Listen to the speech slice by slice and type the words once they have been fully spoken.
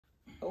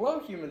Hello,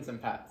 humans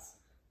and pets.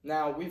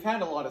 Now, we've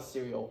had a lot of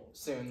cereal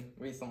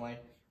recently,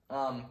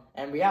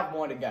 and we have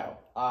more to go.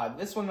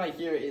 This one right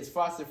here is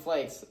Frosted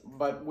Flakes,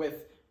 but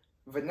with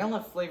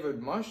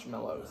vanilla-flavored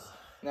marshmallows.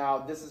 Now,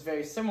 this is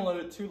very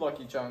similar to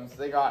Lucky Charms.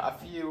 They got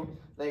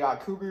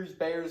cougars,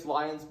 bears,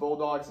 lions,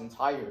 bulldogs, and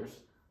tigers,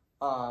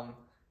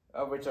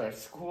 which are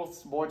school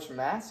sports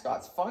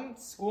mascots, fun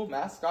school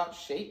mascot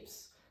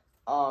shapes.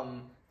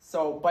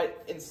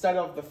 But instead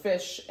of the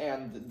fish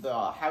and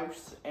the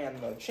house and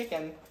the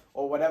chicken,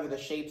 or whatever the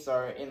shapes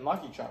are in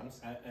Lucky Charms,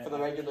 for the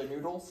regular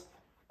noodles,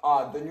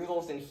 the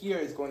noodles in here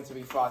is going to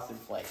be Frosted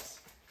Flakes.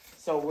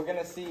 So we're going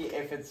to see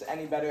if it's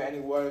any better, any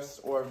worse,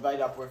 or right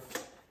up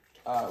with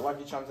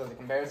Lucky Charms as a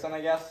comparison,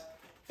 I guess,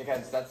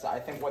 because that's, I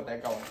think, what they're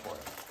going for.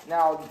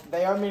 Now,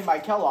 they are made by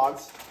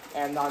Kellogg's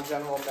and not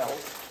General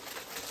Mills,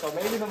 so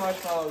maybe the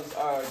marshmallows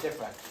are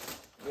different,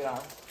 you know,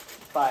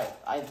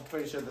 but I'm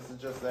pretty sure this is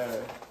just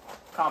their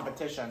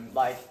competition.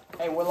 Like,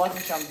 hey, we're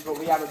Lucky Charms, but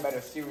we have a better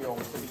cereal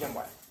to begin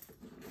with,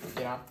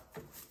 you know?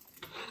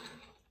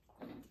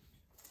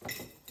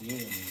 I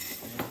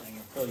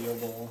can fill your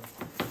bowl.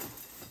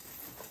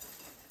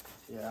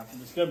 Yeah.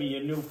 It's gonna be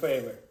your new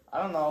favorite.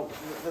 I don't know.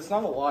 There's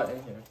not a lot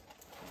in here.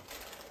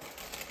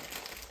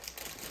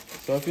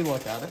 So if you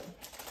look at it,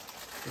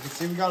 you can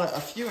see we got a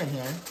few in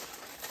here.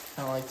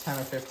 Kind of like 10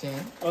 or 15.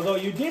 Although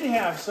you did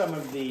have some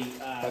of the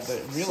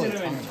really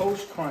cinnamon tiny.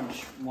 toast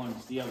crunch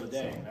ones the other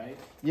day, right?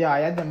 Yeah, I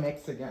had the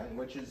mix again,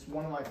 which is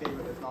one of my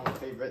favorite, if not my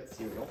favorite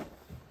cereal.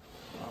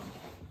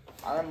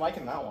 I'm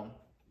liking that one.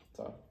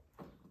 So.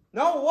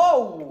 No,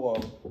 whoa!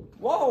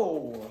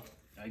 Whoa!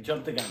 I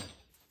jumped the gun.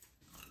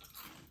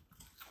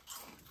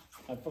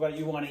 I forgot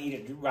you want to eat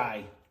it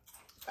dry.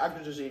 I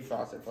could just eat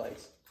Frosted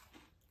Flakes.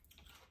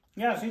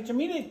 Yeah, see, to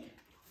me,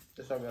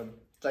 They're so good.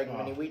 It's like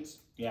mini wheats.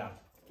 yeah,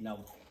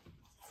 no.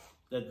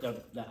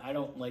 I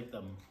don't like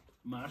the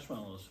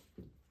marshmallows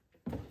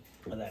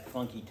with that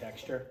funky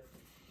texture.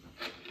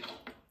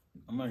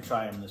 I'm going to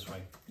try them this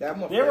way. They're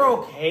They're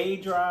okay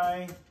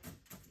dry.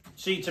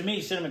 See, to me,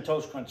 Cinnamon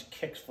Toast Crunch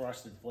kicks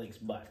Frosted Flakes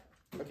butt.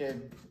 Okay,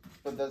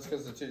 but that's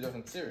because they're two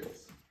different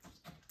cereals.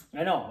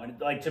 I know,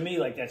 but like to me,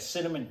 like that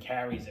cinnamon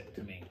carries it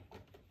to me.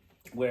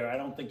 Where I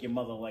don't think your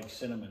mother likes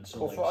cinnamon, so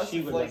Well, like,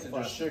 she Frosted would Flakes like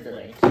are just Frosted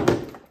sugary.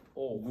 Flakes.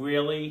 Oh,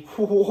 Really?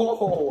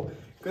 whoa!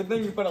 Good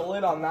thing you put a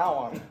lid on that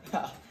one.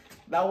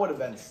 That would have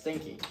been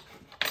stinky.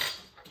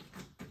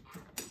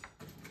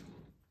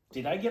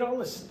 Did I get all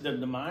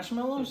the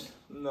marshmallows?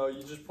 No,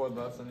 you just poured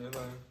less in your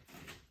thing.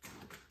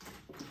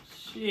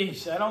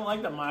 Jeez, I don't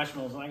like the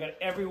marshmallows, and I got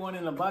everyone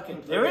in the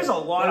bucket. There is a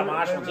lot of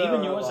marshmallows.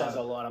 Even yours has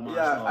a lot of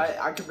marshmallows.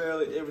 Yeah, I could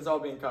barely. It was all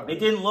being covered. It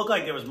didn't look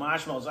like there was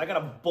marshmallows. I got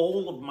a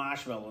bowl of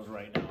marshmallows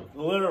right now,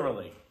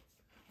 literally.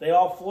 They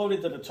all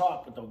floated to the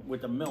top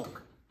with the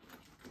milk.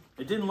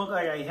 It didn't look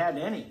like I had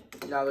any.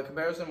 Now the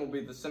comparison will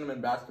be the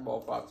cinnamon basketball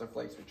Frosted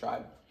Flakes we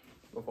tried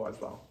before as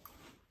well.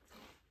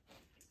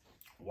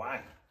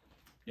 Why?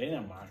 They didn't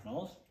have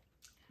marshmallows.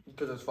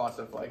 Because it's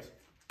Frosted Flakes.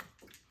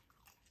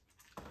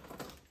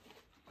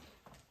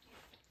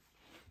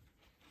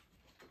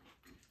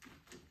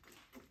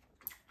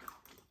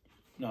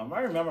 No, if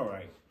I remember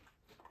right,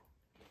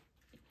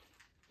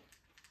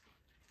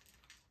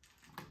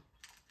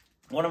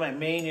 one of my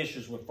main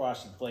issues with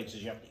Frosted Flakes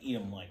is you have to eat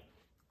them like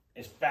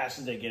as fast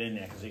as they get in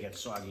there because they get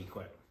soggy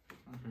quick.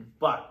 Mm-hmm.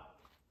 But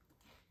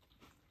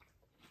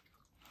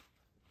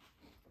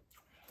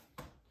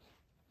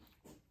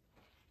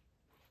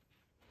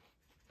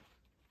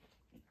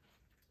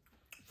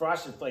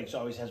Frosted Flakes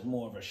always has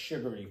more of a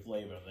sugary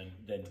flavor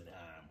than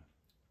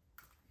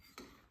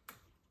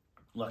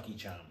Lucky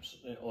Charms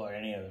or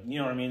any of them. You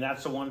know what I mean?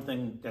 That's the one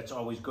thing that's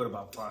always good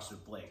about Frosted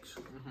Flakes.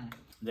 Mm-hmm.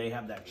 They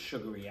have that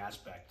sugary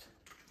aspect.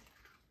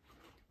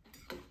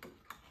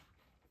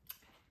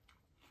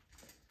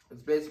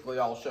 It's basically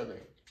all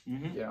sugary.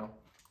 Mm-hmm. You know.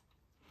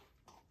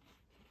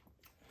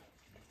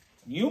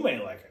 You may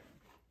like it.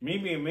 Me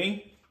being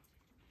me,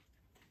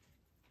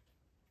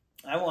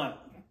 I want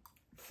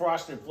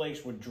Frosted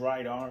Flakes with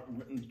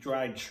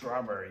dried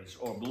strawberries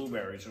or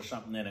blueberries or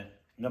something in it.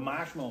 The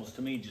marshmallows,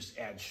 to me, just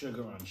add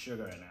sugar on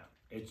sugar in it.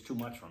 It's too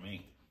much for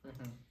me.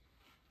 Mm-hmm.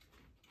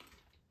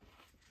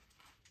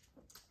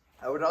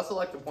 I would also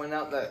like to point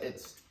out that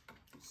it's,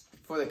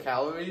 for the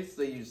calories,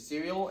 they use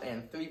cereal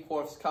and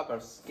 3/4 cup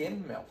of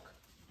skim milk.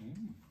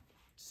 Mm.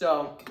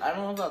 So, I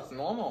don't know if that's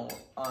normal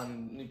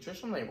on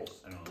nutrition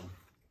labels. I don't know.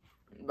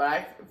 But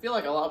I feel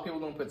like a lot of people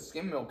don't put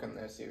skim milk in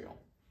their cereal.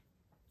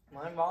 Am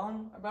I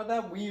wrong about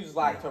that? We use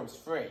lactose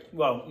free.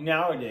 Well,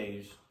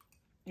 nowadays,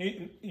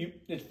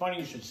 it's funny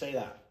you should say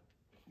that.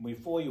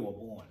 Before you were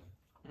born,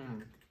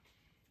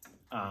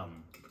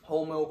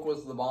 whole milk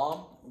was the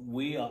bomb.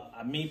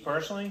 Me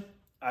personally,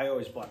 I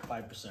always bought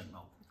 5%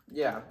 milk.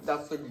 Yeah,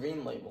 that's the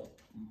green label.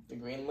 The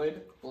green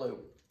lid, blue.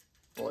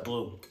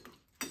 Blue.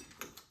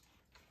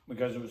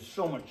 Because it was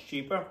so much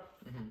cheaper.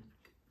 Mm-hmm.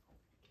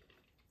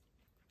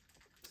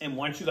 And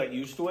once you got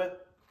used to it,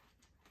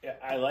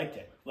 I liked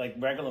it. Like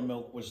regular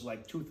milk was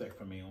like too thick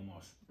for me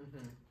almost.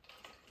 Mm-hmm.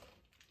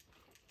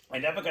 I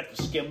never got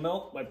the skim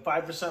milk, but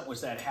 5%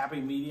 was that happy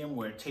medium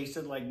where it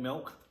tasted like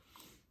milk,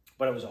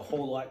 but it was a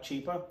whole lot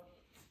cheaper.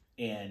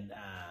 And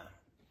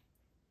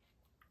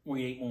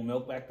we ate more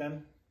milk back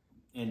then.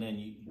 And then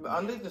you...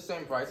 Aren't they the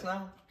same price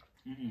now?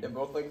 They're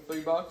both like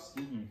 $3?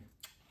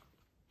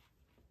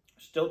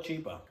 Still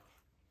cheaper.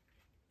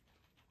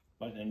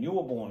 But then you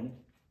were born,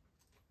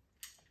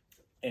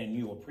 and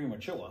you were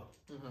premature.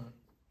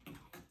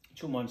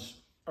 2 months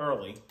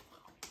early.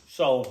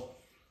 So,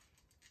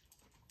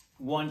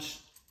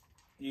 once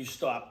you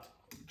stopped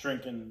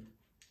drinking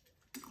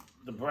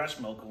the breast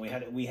milk, and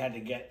you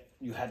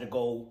had to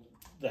go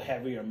the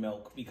heavier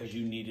milk because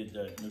you needed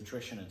the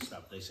nutrition and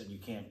stuff. They said you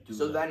can't do.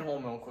 So then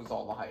whole milk was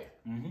all the hype.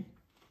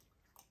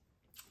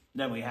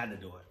 Then we had to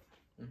do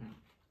it.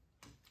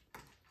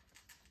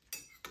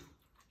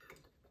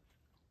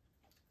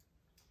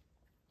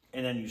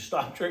 And then you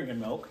stopped drinking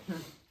milk,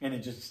 and it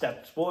just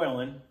stopped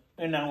spoiling.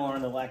 And now we're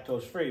on the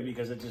lactose free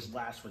because it just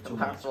lasts for 2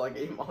 months. For like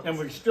 8 months. And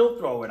we still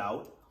throw it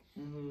out.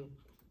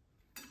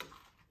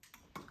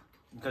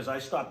 Because I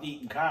stopped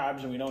eating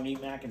carbs and we don't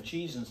eat mac and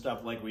cheese and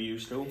stuff like we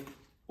used to.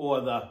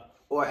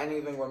 Or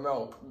anything with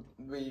milk.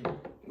 We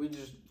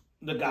just...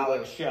 The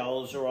garlic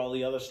shells or all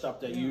the other stuff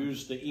that you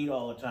used to eat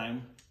all the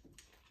time.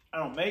 I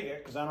don't make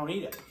it because I don't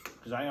eat it.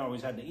 Because I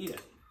always had to eat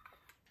it.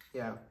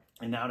 Yeah.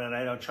 And now that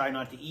I don't try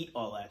not to eat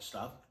all that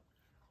stuff,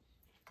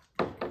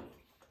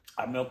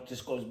 our milk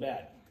just goes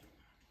bad.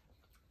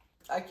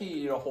 I can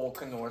eat a whole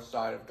canoe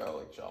side of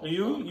garlic shells.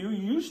 You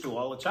used to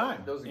all the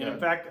time. Those are and good. in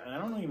fact, I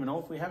don't even know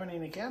if we have any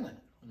in the cabinet.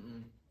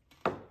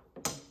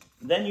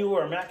 Then you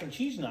were a mac and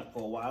cheese nut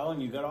for a while,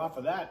 and you got off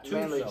of that too.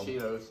 Mainly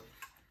Cheetos.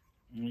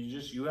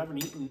 You haven't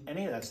eaten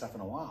any of that stuff in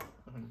a while.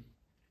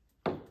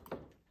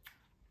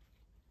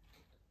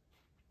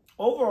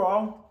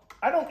 Overall,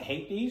 I don't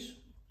hate these.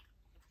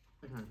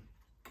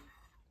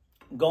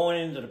 Going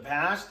into the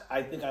past,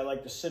 I think I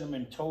like the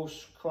Cinnamon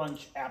Toast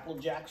Crunch Apple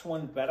Jacks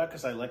one better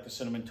because I like the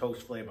Cinnamon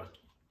Toast flavor.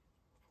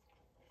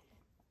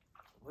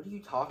 What are you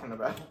talking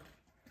about?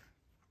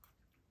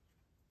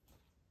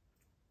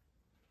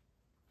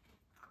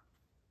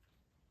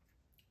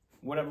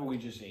 Whatever we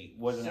just ate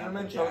wasn't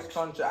Cinnamon Apple Jacks. Toast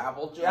Crunch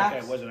Apple Jacks?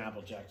 Okay, it wasn't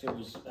Apple Jacks. It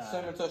was...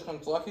 Cinnamon Toast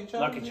Crunch Lucky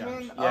Charms? Lucky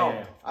Charms.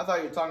 Yeah. I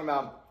thought you were talking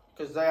about,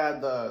 because they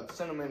had the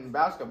cinnamon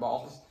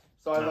basketballs.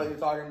 So I thought you were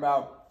talking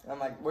about, I'm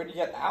like, where do you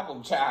get Apple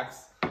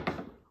Jacks?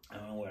 I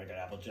don't know where I got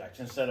Apple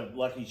Jacks. Instead of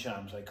Lucky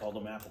Charms, I called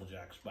them Apple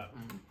Jacks. But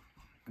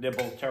they're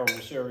both terrible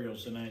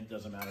cereals, and it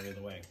doesn't matter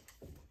either way.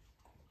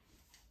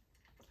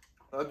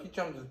 Lucky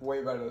Charms is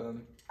way better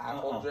than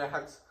Apple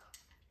Jacks.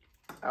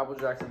 Apple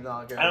Jacks are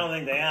not good. I don't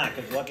think they are,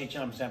 because Lucky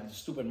Charms have the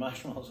stupid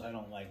marshmallows I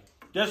don't like.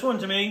 This one,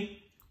 to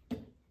me,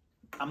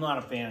 I'm not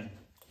a fan.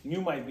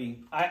 You might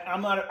be.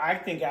 I'm not. I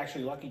think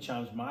actually Lucky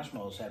Charms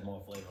marshmallows had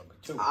more flavor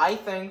too. I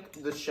think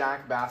the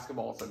Shaq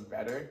basketballs are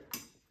better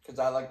because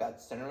I like that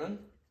cinnamon.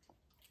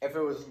 If it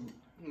was,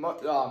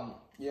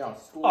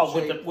 school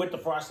shaped, with the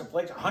Frosted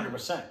Flakes,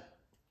 100%.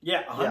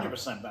 Yeah,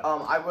 100% better.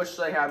 I wish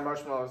they had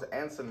marshmallows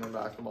and cinnamon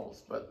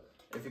basketballs, but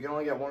if you can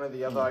only get one or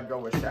the other, I'd go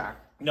with Shaq.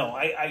 No,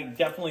 I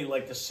definitely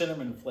like the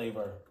cinnamon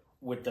flavor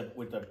with the.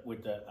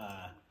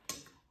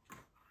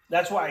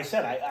 That's why I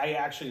said I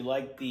actually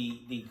like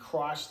the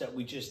cross that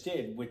we just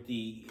did with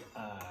the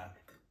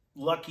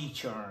Lucky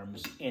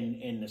Charms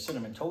in the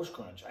Cinnamon Toast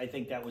Crunch. I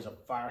think that was a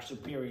far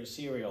superior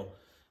cereal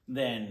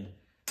than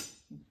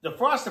the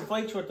Frosted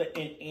Flakes with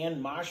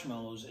and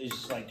marshmallows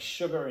is like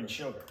sugar and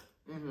sugar.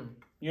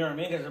 You know what I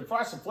mean? Because the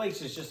Frosted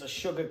Flakes is just a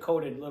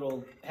sugar-coated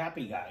little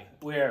happy guy.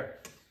 Where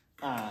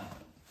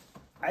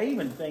I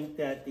even think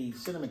that the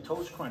Cinnamon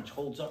Toast Crunch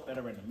holds up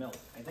better in the milk.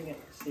 I think it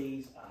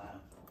stays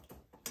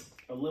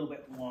a little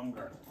bit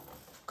longer.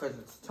 Because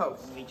it's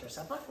toast. Eat your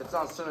supper? It's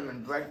not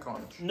cinnamon bread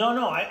crunch.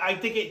 No, I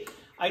think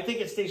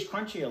it stays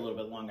crunchy a little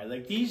bit longer.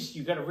 Like these,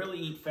 you got to really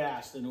eat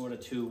fast in order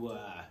to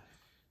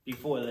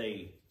before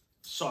they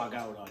sog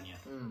out on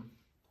you.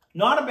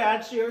 Not a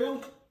bad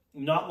cereal.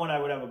 Not one I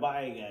would ever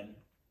buy again,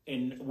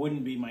 and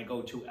wouldn't be my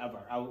go-to ever.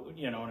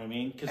 You know what I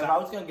mean? If I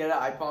was gonna get it,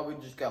 I'd probably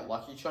just get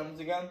Lucky Charms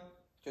again.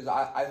 Because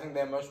I think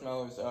their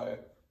marshmallows are...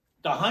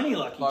 The honey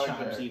Lucky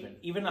Charms,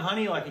 even the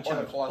honey Lucky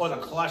Charms, or the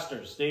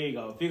clusters. There you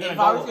go. If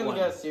I was gonna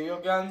get a cereal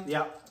again,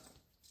 yeah,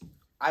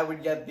 I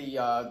would get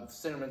the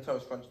Cinnamon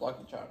Toast Crunch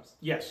Lucky Charms.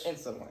 Yes,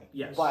 instantly.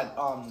 Yes, but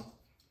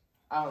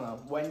I don't know.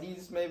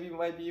 Wendy's maybe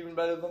might be even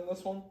better than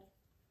this one.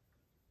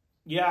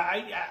 Yeah,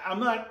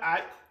 I'm not.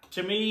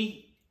 To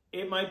me,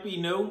 it might be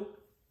new.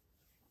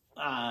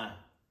 I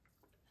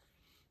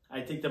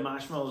think the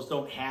marshmallows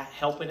don't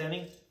help it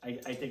any. I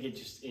think it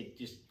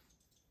just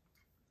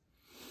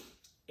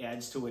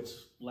adds to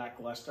its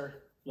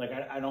lackluster. Like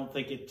I don't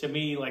think it, to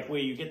me, like where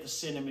you get the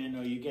cinnamon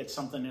or you get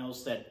something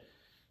else that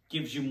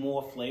gives you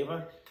more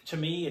flavor. To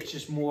me, it's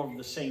just more of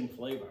the same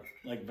flavor.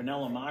 Like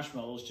vanilla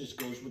marshmallows just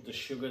goes with the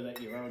sugar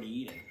that you're already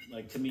eating.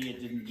 Like to me,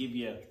 it didn't give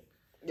you.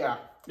 Yeah.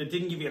 It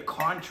didn't give you a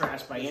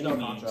contrast by any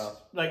means.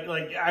 Like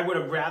I would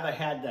have rather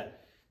had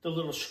the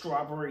little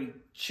strawberry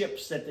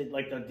chips that they,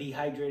 like the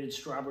dehydrated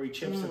strawberry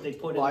chips that they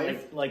put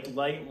Life? in like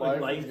Life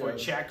or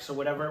Chex or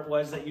whatever it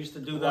was that used to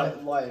do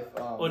them. Life.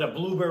 Or the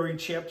blueberry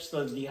chips,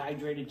 the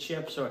dehydrated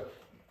chips, or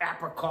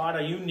apricot,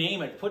 or you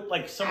name it. Put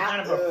like some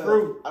kind of a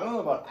fruit. I don't know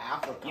about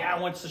apricot. Yeah,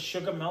 once the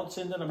sugar melts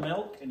into the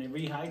milk and it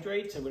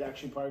rehydrates, it would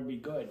actually probably be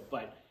good.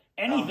 But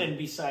anything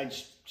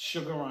besides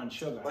sugar on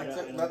sugar.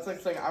 That's like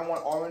saying I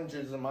want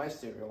oranges in my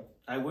cereal.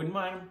 I wouldn't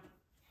mind them.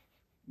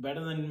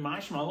 Better than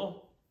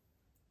marshmallow.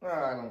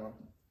 I don't know.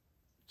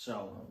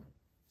 So,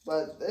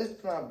 but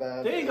it's not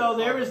bad. There you go.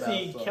 There is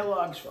the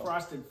Kellogg's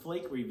Frosted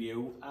Flake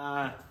review.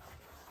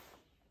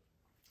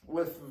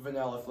 With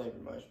vanilla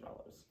flavored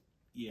marshmallows.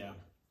 Yeah.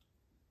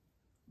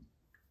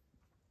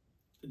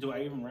 Do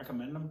I even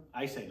recommend them?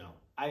 I say no.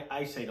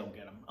 I say don't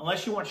get them.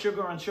 Unless you want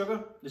sugar on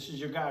sugar, this is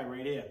your guy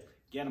right here.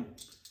 Get them.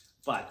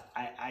 But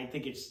I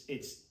think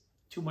it's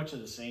too much of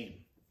the same.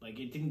 Like,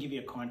 it didn't give you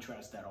a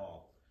contrast at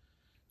all.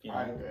 You know?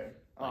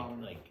 I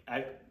agree.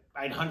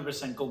 I'd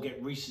 100% go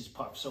get Reese's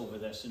Puffs over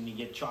this, and you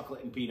get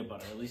chocolate and peanut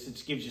butter. At least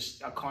it gives you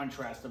a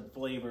contrast of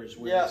flavors.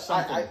 Where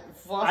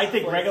I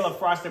think regular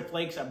Frosted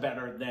Flakes are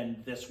better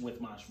than this with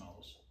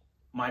marshmallows.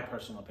 My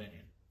personal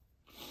opinion.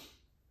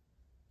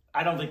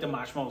 I don't think the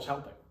marshmallows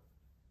help it.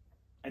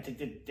 I think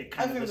they're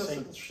kind of the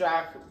same.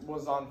 Shaq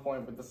was on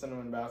point with the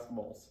cinnamon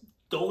basketballs.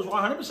 Those were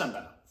 100%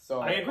 better. So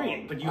I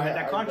agree, but you had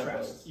that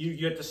contrast.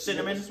 You had the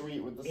cinnamon, the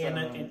sweet with the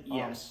cinnamon. And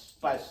yes.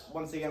 But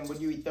once again, would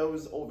you eat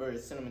those over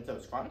Cinnamon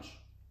Toast Crunch?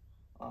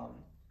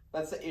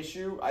 That's the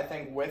issue, I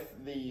think,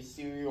 with the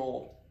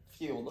cereal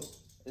field,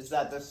 is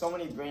that there's so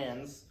many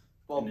brands.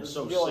 Well, there's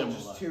really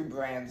just two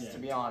brands, to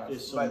be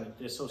honest.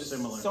 They're so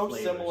similar. So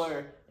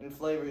similar in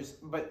flavors,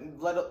 but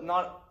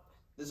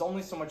there's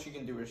only so much you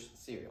can do with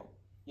cereal.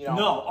 You know,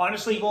 no,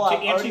 honestly, people to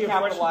have answer your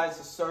question, capitalized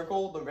the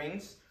circle, the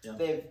rings. Yeah.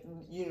 They've,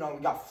 we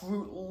got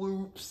Fruit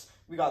Loops,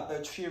 we got the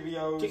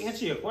Cheerios. To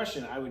answer your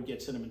question, I would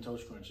get Cinnamon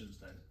Toast Crunch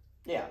instead.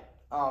 Yeah.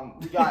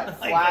 We got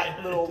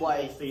flat little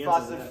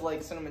Frosted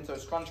Flakes Cinnamon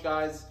Toast Crunch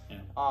guys.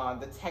 Yeah.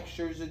 The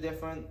textures are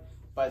different,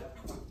 but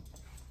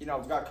we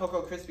got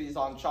Cocoa Krispies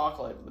on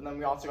chocolate, but then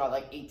we also got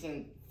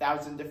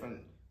 18,000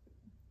 different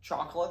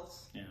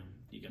chocolates. Yeah.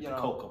 You got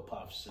the Cocoa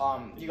Puffs.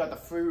 You got the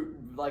fruit,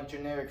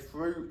 generic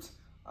fruit,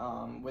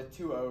 with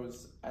 2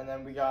 O's, and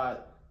then we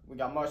got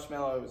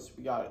marshmallows.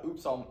 We got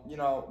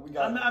we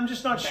got. I'm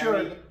just not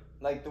sure.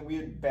 Like the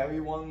weird berry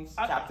ones,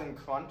 Captain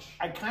Crunch.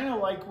 I kind of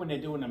like when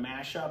they're doing the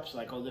mashups,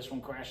 like, oh, this one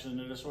crashes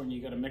into this one,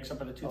 you got to mix up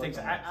the two things.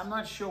 I'm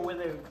not sure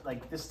whether,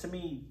 this to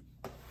me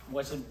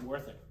wasn't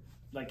worth it.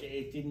 Like,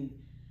 it didn't.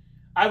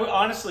 I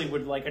honestly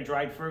would like a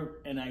dried fruit,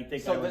 and I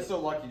think. So this is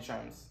Lucky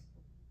Charms.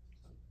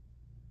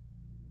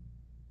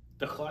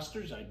 The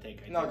clusters, I'd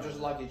take. Just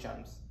Lucky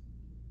Charms.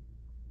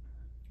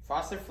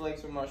 Frosted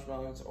Flakes with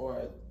marshmallows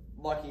or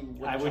Lucky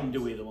with I wouldn't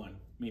do either one.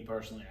 Me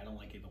personally, I don't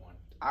like either one.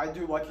 I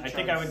do Lucky Charms. I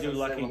think I would do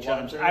Lucky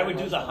Charms. I would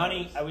do the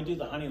honey. I would do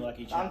the honey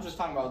Lucky Charms. I'm just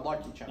talking about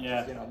Lucky Charms.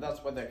 Yeah.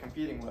 That's what they're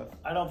competing with.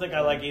 I don't think I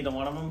like either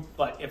one of them.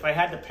 But if I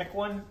had to pick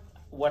one,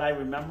 what I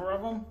remember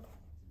of them.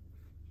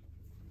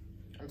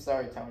 I'm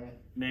sorry, Tony.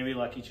 Maybe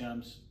Lucky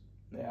Charms.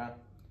 Yeah.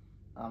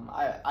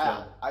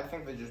 I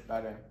think they're just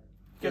better.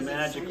 They're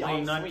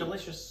magically not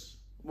delicious.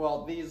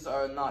 Well, these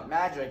are not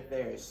magic.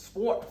 They're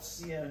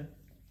sports. Yeah.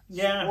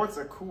 Yeah. Sports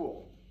are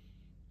cool.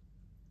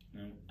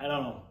 I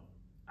don't know.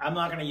 I'm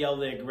not gonna yell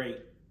they're great.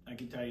 I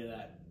can tell you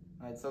that.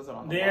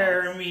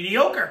 They're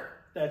mediocre.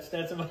 That's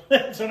what I'm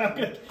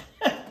gonna.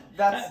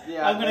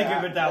 I'm gonna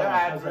give it that one.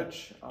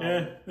 Average.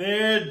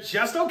 They're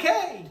just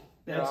okay.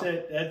 That's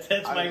it.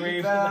 That's my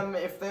review. Them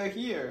if they're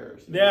here.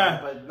 Yeah.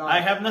 But I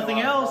have nothing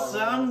else.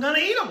 I'm gonna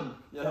eat them.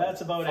 Yeah.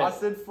 That's about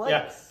Frosted Flakes.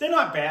 Yeah. They're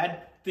not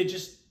bad. They're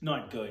just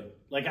not good.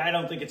 I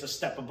don't think it's a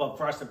step above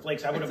Frosted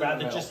Flakes. I would have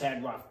rather just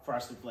had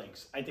Frosted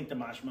Flakes. I think the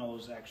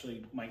marshmallows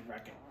actually might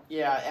wreck it.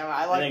 Yeah, and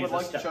I like with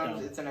Lucky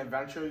Charms, it's an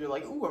adventure. You're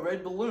like, ooh, a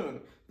red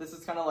balloon. This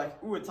is kind of like,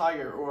 ooh, a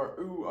tiger, or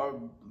ooh,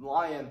 a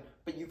lion.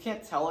 But you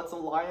can't tell it's a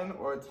lion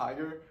or a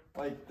tiger.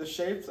 The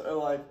shapes are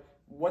like,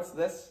 what's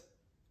this?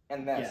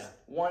 And this. Yeah.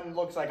 One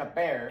looks like a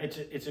bear. It's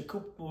a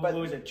what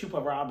was it?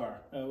 Chupacabra.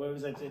 What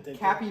was it?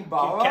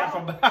 Capybara?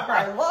 Capybara.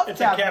 I love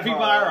It's a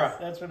capybara.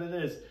 That's what it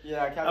is.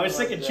 Yeah, capybara. I was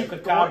thinking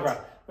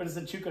chupacabra. What is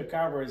the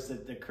chupacabra? Is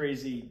the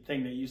crazy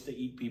thing that used to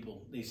eat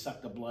people? They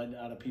suck the blood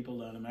out of people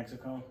down in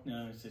Mexico.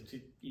 No, it's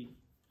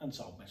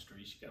unsolved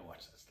mysteries. You gotta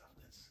watch that stuff.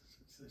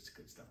 That's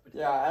good stuff. But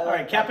yeah, all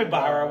right,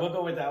 capybara. We'll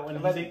go with that one.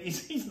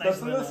 He's nice.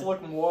 Doesn't this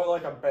look more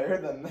like a bear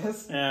than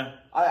this? Yeah.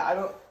 I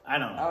don't know. I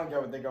don't get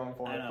what they're going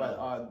for,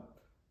 but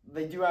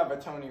they do have a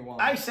Tony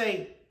one. I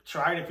say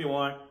try it if you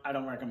want. I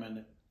don't recommend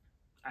it.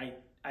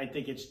 I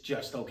think it's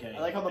just okay. I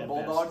like how the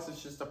Bulldogs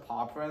is just a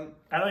paw print.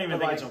 I don't even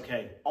think it's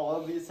okay. All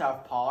of these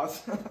have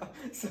paws.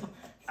 so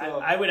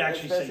I would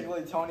actually say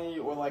basically Tony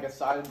or a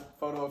side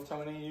photo of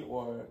Tony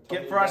or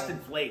Tony get Frosted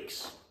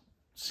Flakes.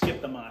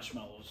 Skip the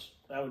marshmallows.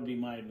 That would be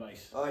my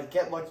advice.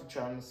 Get Lucky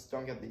Charms.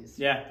 Don't get these.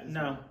 Yeah,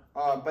 no.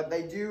 But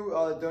they do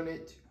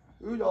donate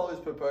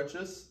 $2 per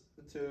purchase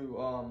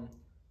to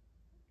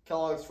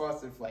Kellogg's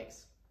Frosted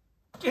Flakes.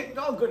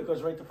 Oh, good. It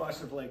goes right to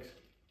Frosted Flakes.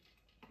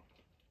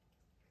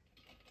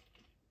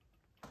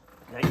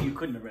 You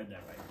couldn't have read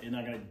that right. They're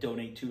not going to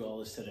donate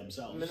 $2 to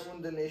themselves.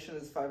 Minimum donation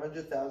is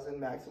 500,000.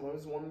 Maximum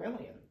is 1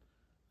 million.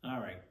 All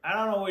right. I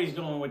don't know where he's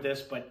going with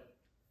this, but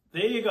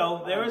there you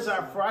go. There is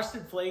our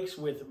Frosted Flakes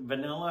with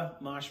vanilla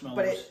marshmallows.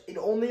 But it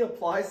only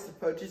applies to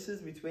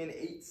purchases between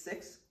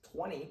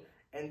 8/6/20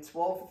 and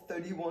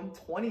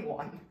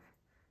 12/31/21.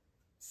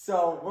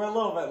 So we're a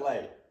little bit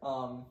late.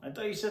 I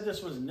thought you said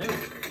this was new.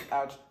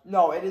 Ouch.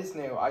 No, it is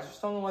new. I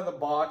just don't know why the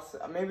box.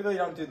 Maybe they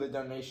don't do the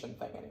donation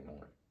thing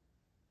anymore.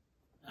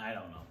 I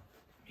don't know.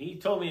 He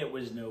told me it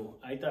was new.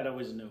 I thought it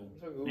was new.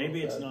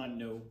 Maybe it's not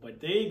new, but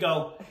there you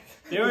go.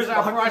 There is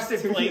our Frosted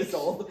Flakes,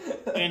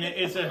 and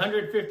it's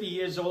 150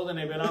 years old, and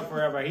they've been out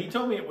forever. He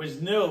told me it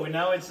was new, and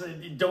now it's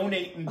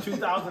donate in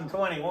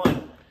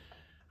 2021.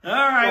 All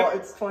right. Well,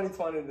 it's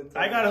 2020.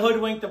 I got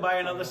hoodwinked to buy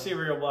another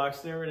cereal box.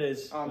 There it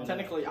is.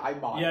 Technically, I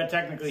bought it. Yeah,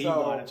 technically he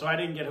bought it, so I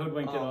didn't get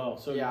hoodwinked at all.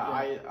 So yeah,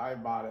 I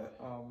bought it.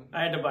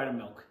 I had to buy the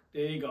milk.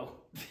 There you go.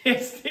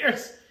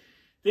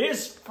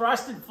 There's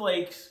Frosted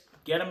Flakes.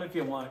 Get them if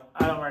you want.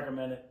 I don't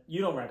recommend it.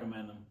 You don't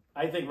recommend them.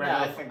 I think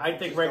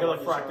regular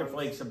Frosted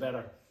Flakes are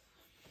better.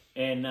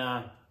 And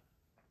there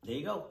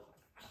you go.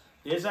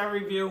 There's our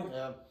review.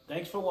 Yep.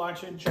 Thanks for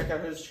watching. Check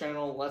out his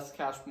channel, Less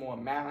Cash More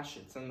Mash.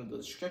 It's in the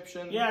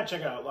description. Yeah,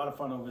 check it out. A lot of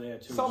fun over there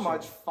too. So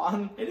much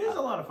fun. It is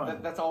a lot of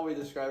fun. That's all we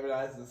describe it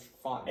as, is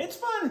fun. It's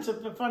fun. It's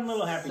a fun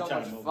little happy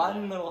time. So much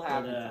fun little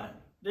happy time.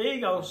 There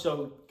you go.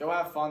 So go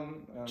have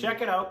fun.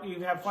 Check it out. You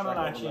have fun on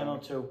our channel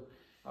too.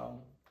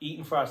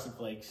 Eating Frosted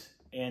Flakes.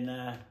 And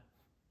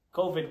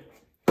COVID.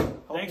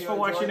 Thanks for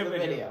watching the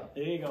video.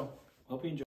 There you go. Hope you enjoy.